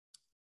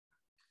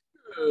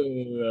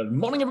Good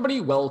morning, everybody.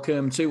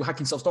 Welcome to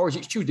Hacking Self-Storage.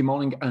 It's Tuesday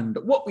morning, and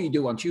what we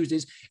do on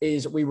Tuesdays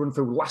is we run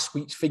through last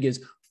week's figures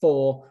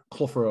for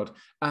Clough Rd.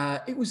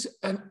 It was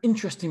an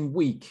interesting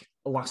week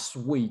last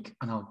week,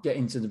 and I'll get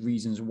into the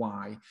reasons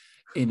why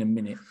in a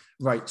minute.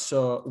 Right,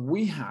 so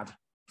we had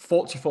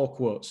 44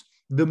 quotes,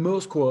 the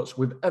most quotes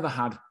we've ever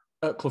had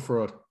at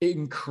Clough Rd.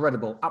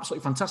 Incredible,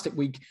 absolutely fantastic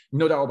week,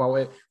 no doubt about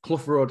it.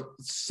 Clough Rd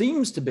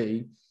seems to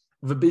be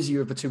the busier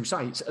of the two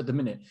sites at the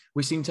minute.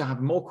 We seem to have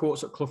more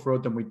quotes at Clough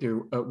Rd than we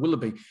do at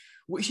Willoughby,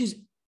 which is,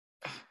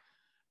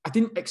 I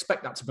didn't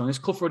expect that, to be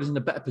honest. Clough Rd is in a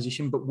better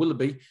position, but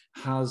Willoughby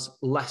has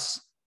less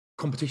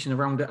competition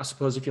around it, I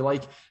suppose, if you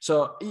like.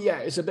 So yeah,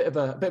 it's a bit of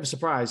a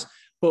surprise.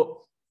 But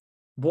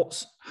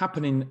what's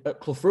happening at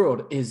Clough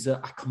Rd is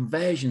that our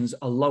conversions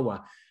are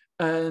lower.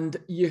 And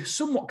you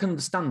somewhat can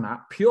understand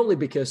that purely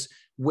because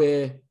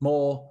we're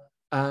more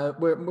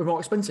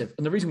expensive.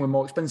 And the reason we're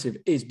more expensive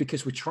is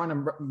because we're trying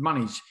to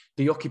manage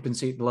the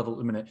occupancy at the level at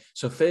the minute.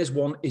 So phase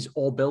one is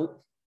all built.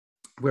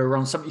 We're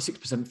around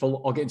 76%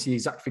 full. I'll get into the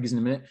exact figures in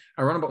a minute.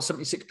 Around about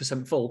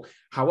 76% full.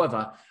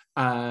 However,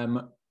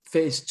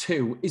 phase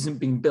two isn't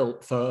being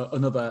built for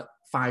another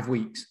 5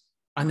 weeks.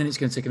 And then it's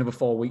going to take another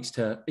 4 weeks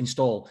to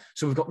install.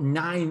 So we've got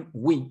 9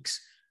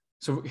 weeks.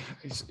 So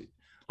it's,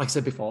 like I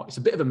said before, it's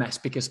a bit of a mess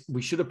because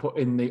we should have put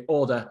in the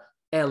order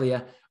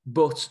earlier,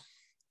 but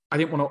I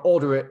didn't want to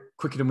order it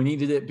quicker than we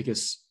needed it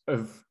because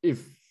of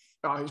it's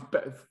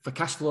better for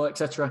cash flow,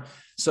 etc.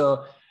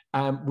 So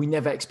we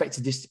never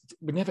expected this.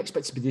 We never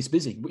expected to be this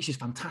busy, which is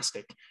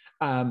fantastic.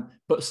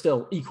 But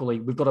still, equally,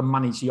 we've got to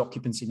manage the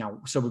occupancy now.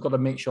 So we've got to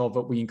make sure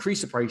that we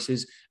increase the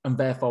prices, and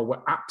therefore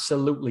we're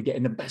absolutely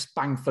getting the best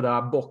bang for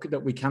our buck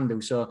that we can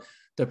do. So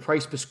the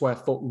price per square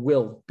foot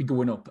will be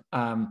going up.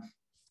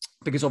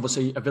 Because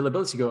obviously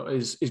availability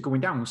is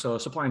going down, so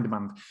supply and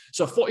demand.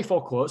 So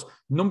 44 quotes,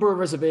 number of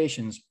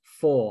reservations,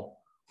 4.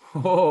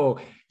 Oh,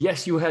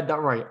 yes, you heard that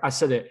right. I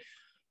said it.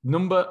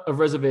 Number of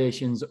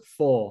reservations,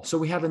 4. So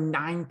we had a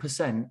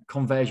 9%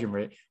 conversion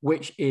rate,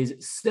 which is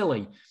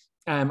silly.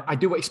 I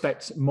do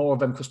expect more of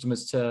them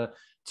customers to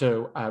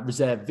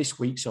reserve this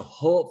week. So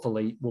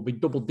hopefully we'll be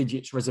double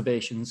digits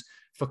reservations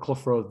for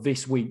Clough Rd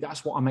this week.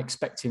 That's what I'm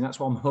expecting. That's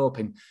what I'm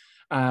hoping.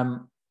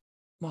 Well,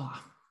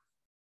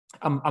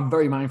 I'm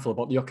very mindful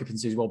about the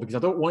occupancy as well because I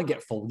don't want to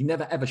get full. You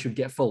never ever should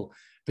get full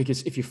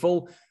because if you're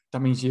full,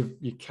 that means you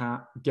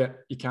can't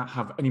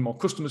have any more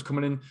customers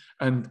coming in.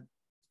 And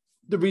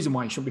the reason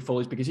why you shouldn't be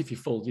full is because if you're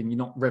full, then you're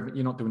not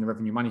doing the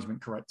revenue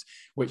management correct.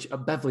 Which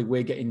at Beverley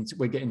we're getting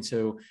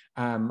to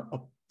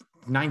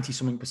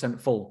 90-something%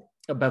 full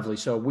at Beverley.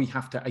 So we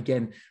have to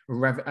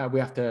we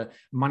have to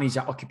manage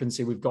that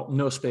occupancy. We've got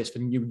no space for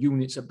new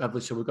units at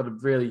Beverley, so we've got to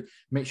really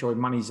make sure we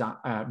manage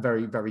that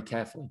very, very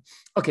carefully.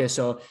 Okay,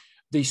 so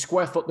the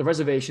square foot, the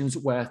reservations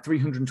were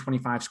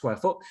 325 square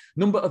foot.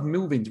 Number of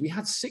move-ins, we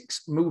had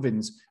 6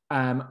 move-ins,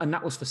 and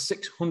that was for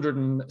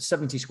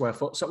 670 square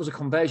foot. So that was a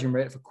conversion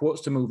rate for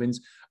quotes to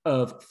move-ins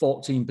of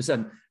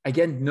 14%.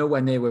 Again, nowhere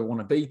near where we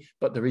want to be,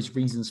 but there is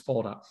reasons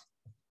for that.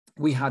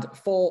 We had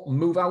 4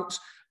 move-outs,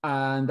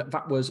 and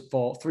that was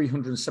for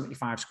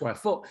 375 square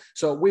foot.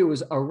 So we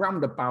was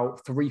around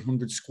about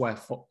 300 square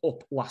foot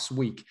up last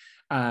week,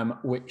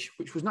 which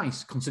was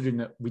nice, considering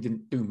that we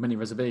didn't do many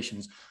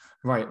reservations.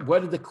 Right, where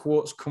did the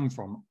quotes come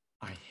from?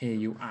 I hear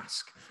you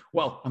ask.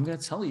 Well, I'm going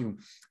to tell you.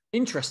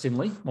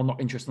 Interestingly, well,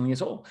 not interestingly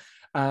at all.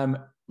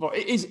 Well,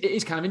 it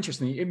is kind of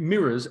interesting. It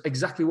mirrors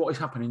exactly what is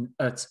happening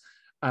at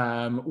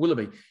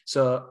Willoughby.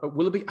 So at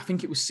Willoughby, I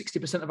think it was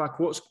 60% of our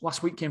quotes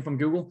last week came from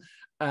Google.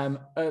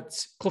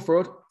 At Clough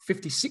Rd,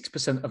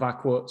 56% of our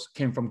quotes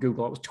came from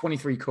Google. It was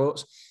 23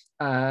 quotes.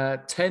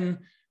 10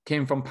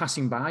 came from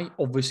passing by.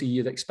 Obviously,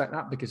 you'd expect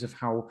that because of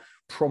how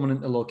prominent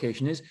the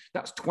location is.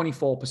 That's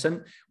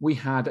 24%. We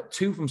had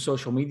 2 from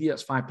social media,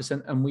 that's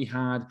 5%. And we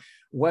had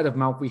word of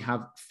mouth, we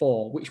have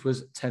 4, which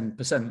was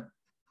 10%.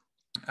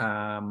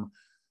 And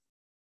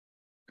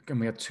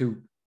we had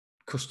 2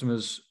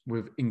 customers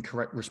with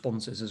incorrect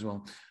responses as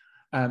well.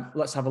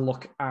 Let's have a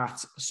look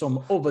at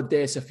some other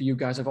data for you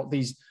guys. I've got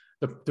these.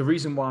 The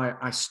reason why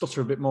I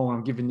stutter a bit more when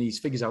I'm giving these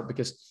figures out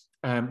because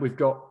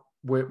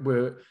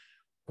we're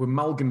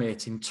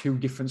amalgamating 2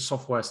 different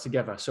softwares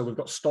together. So we've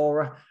got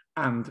Storer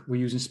and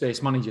we're using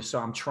Space Manager. So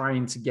I'm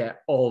trying to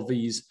get all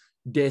these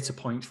data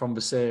points from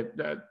the same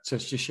to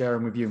just share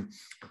them with you.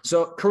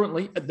 So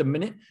currently at the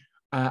minute,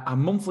 our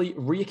monthly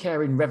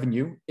recurring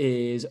revenue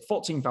is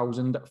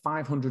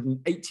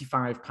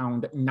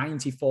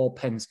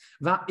 £14,585.94.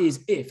 That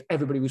is if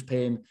everybody was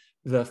paying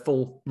the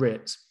full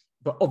rates.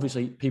 But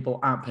obviously people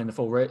aren't paying the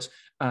full rates.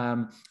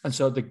 And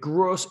so the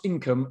gross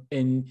income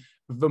in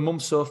the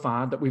month so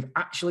far that we've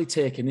actually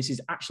taken, this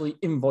is actually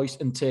invoiced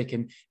and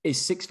taken,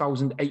 is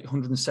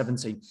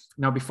 6,870.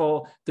 Now,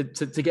 before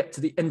to get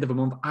to the end of a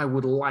month, I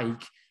would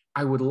like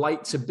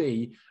to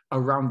be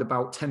around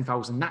about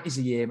 10,000. That is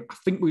the aim. I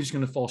think we're just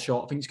going to fall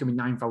short. I think it's going to be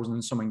 9,000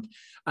 and something.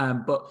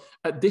 But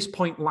at this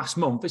point last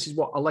month, this is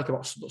what I like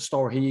about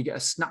Story here. You get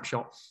a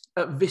snapshot.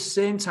 At this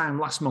same time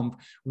last month,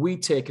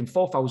 we'd taken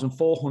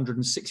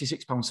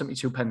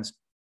 £4,466.72.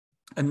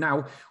 And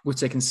now we've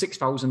taken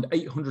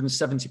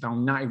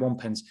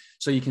 £6,870.91.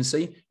 So you can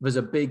see there's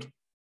a big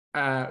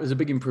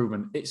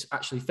improvement. It's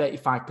actually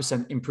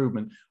 35%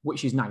 improvement,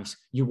 which is nice.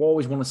 You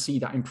always want to see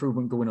that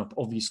improvement going up,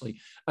 obviously.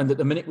 And at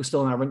the minute, we're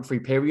still in our rent-free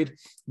period,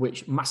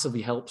 which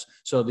massively helps.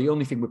 So the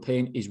only thing we're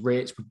paying is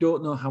rates. We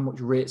don't know how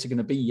much rates are going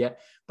to be yet,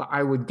 but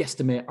I would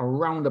guesstimate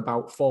around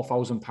about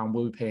 £4,000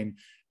 we'll be paying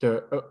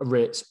the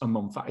rates a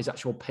month. That is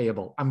actual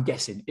payable. I'm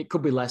guessing. It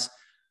could be less.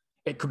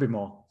 It could be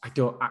more. I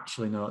don't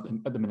actually know at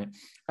the minute.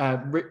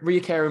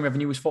 Recurring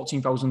revenue was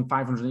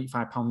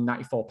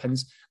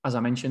 £14,585.94, as I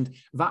mentioned.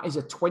 That is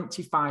a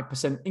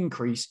 25%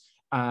 increase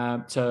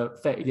to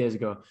 30 days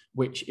ago,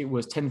 which it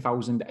was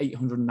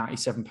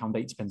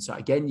 £10,897.80. So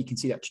again, you can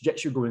see that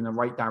trajectory going in the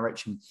right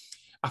direction.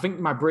 I think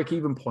my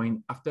break-even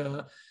point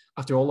after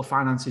all the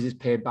finances is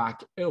paid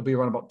back, it'll be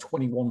around about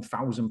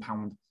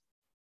 £21,000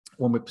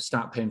 when we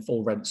start paying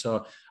full rent.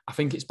 So I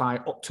think it's by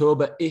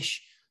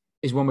October-ish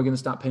is when we're going to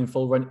start paying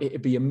full rent.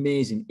 It'd be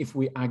amazing if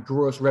our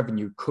gross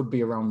revenue could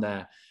be around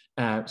there.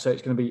 So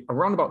it's going to be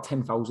around about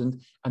 10,000.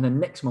 And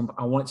then next month,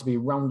 I want it to be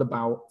around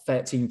about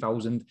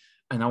 13,000.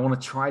 And I want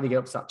to try to get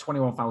up to that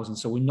 21,000.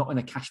 So we're not in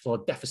a cash flow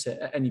deficit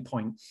at any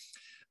point.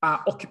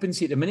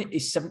 Occupancy at the minute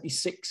is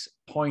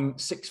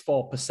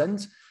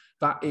 76.64%.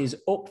 That is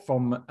up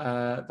from,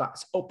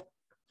 that's up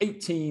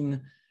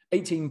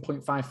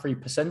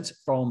 18.53%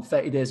 from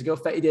 30 days ago.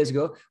 30 days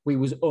ago, we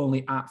was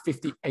only at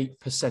 58%.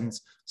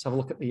 Let's have a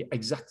look at the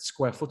exact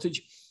square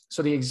footage.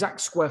 So the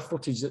exact square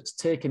footage that's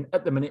taken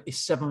at the minute is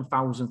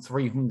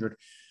 7,300.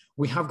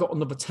 We have got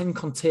another 10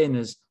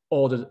 containers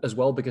ordered as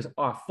well because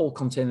our full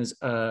containers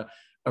are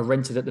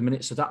rented at the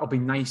minute. So that'll be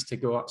nice to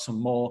go at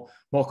some more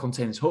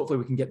containers. Hopefully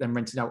we can get them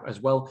rented out as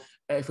well.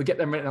 If we get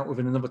them rented out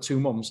within another 2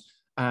 months,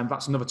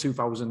 that's another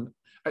 2,000.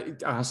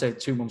 I say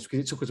 2 months because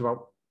it took us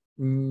about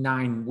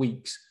 9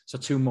 weeks, so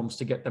 2 months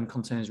to get them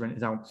containers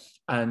rented out.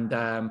 And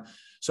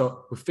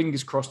so with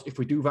fingers crossed, if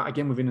we do that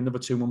again within another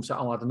 2 months,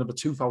 that'll add another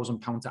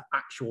 £2,000 to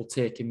actual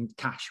taking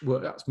cash.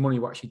 That's money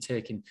we're actually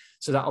taking.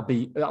 So that'll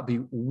be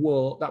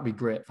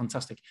great,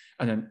 fantastic.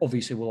 And then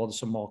obviously we'll order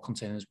some more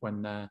containers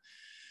when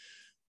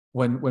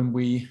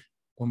we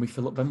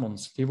fill up them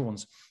ones, the other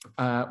ones.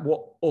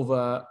 What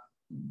other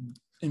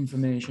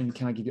information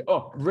can I give you?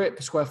 Oh, rate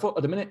per square foot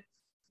at the minute.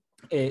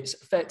 It's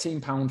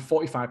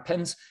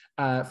 £13.45.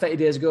 30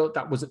 days ago,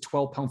 that was at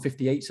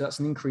 £12.58. So that's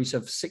an increase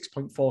of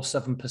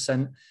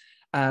 6.47%.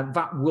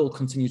 That will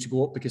continue to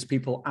go up because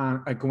people are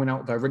going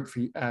out their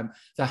rent-free, their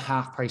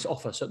half-price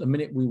offer. So at the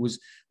minute,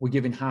 we're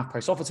giving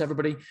half-price offer to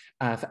everybody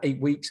for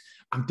 8 weeks.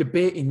 I'm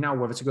debating now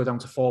whether to go down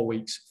to 4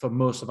 weeks for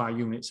most of our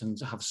units and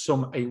to have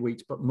some 8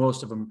 weeks, but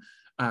most of them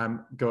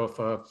go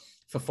for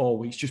 4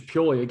 weeks, just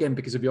purely, again,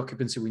 because of the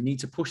occupancy. We need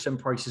to push them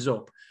prices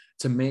up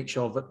to make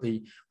sure that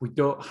we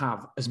don't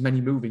have as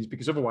many move-ins,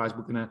 because otherwise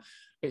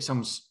it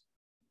sounds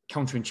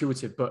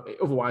counterintuitive, but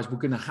otherwise we're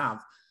going to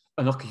have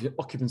an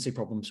occupancy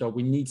problem. So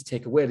we need to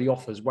take away the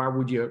offers. Why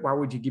would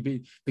you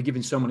be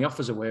giving so many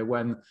offers away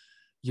when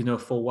you know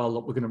full well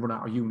that we're going to run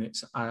out of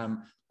units?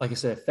 Like I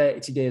said,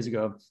 30 days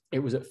ago, it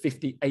was at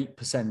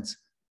 58%.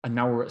 And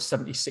now we're at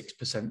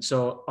 76%.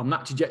 So on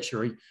that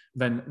trajectory,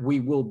 then we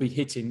will be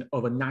hitting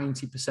over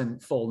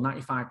 90% full,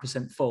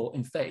 95% full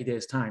in 30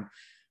 days' time,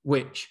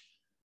 which,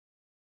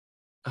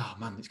 oh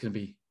man, it's going to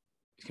be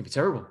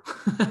terrible.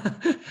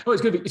 Well,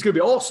 it's going to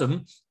be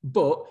awesome,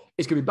 but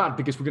it's going to be bad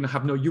because we're going to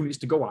have no units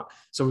to go at.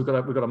 So we've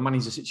got to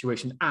manage the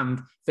situation, and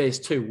phase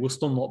 2 will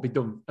still not be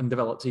done and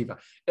developed either.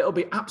 It'll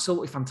be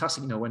absolutely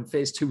fantastic, when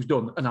phase 2 is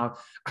done, and I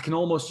can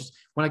almost just,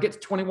 when I get to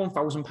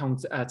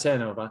 £21,000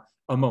 turnover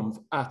a month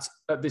at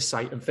this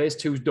site and phase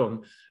 2 is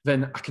done,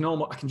 then I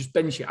can just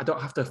bench it. I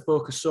don't have to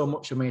focus so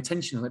much of my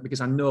attention on it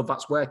because I know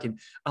that's working.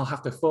 I'll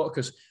have to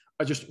focus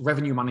just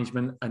revenue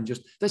management, and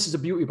just, this is the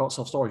beauty about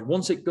self-storage.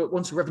 Once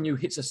the revenue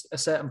hits a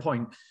certain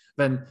point,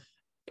 then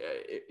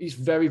it's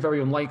very,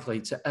 very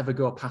unlikely to ever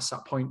go past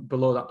that point,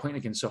 below that point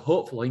again. So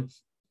hopefully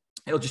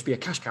it'll just be a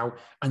cash cow,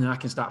 and then I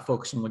can start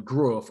focusing on the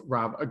growth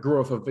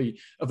of the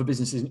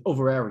businesses in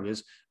other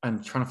areas,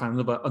 and trying to find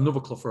another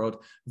Clough Rd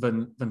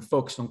than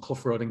focusing on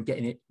Clough Rd and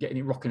getting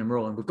it rocking and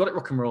rolling. We've got it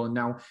rocking and rolling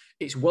now.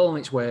 It's well on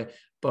its way,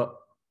 but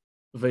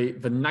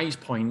the nice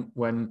point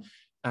when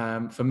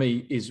for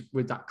me is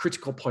with that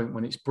critical point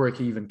when it's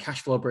break even,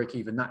 cash flow break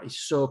even. That is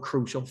so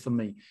crucial for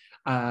me.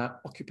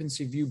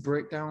 Occupancy view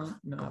breakdown.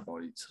 No, I've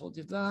already told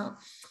you that.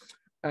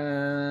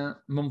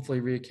 Monthly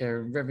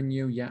recurring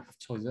revenue. Yeah, I've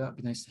told you that. It'd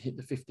be nice to hit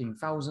the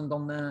 15,000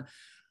 on there.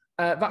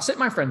 That's it,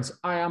 my friends.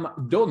 I am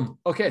done.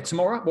 Okay,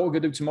 tomorrow, what we're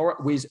going to do tomorrow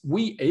is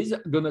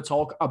going to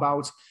talk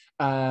about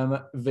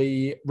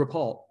the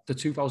report, the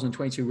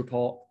 2022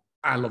 report.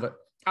 I love it.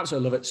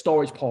 Absolutely love it.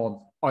 Storage porn.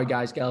 All right,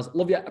 guys, girls.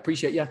 Love you.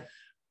 Appreciate you.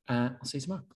 I'll see you tomorrow.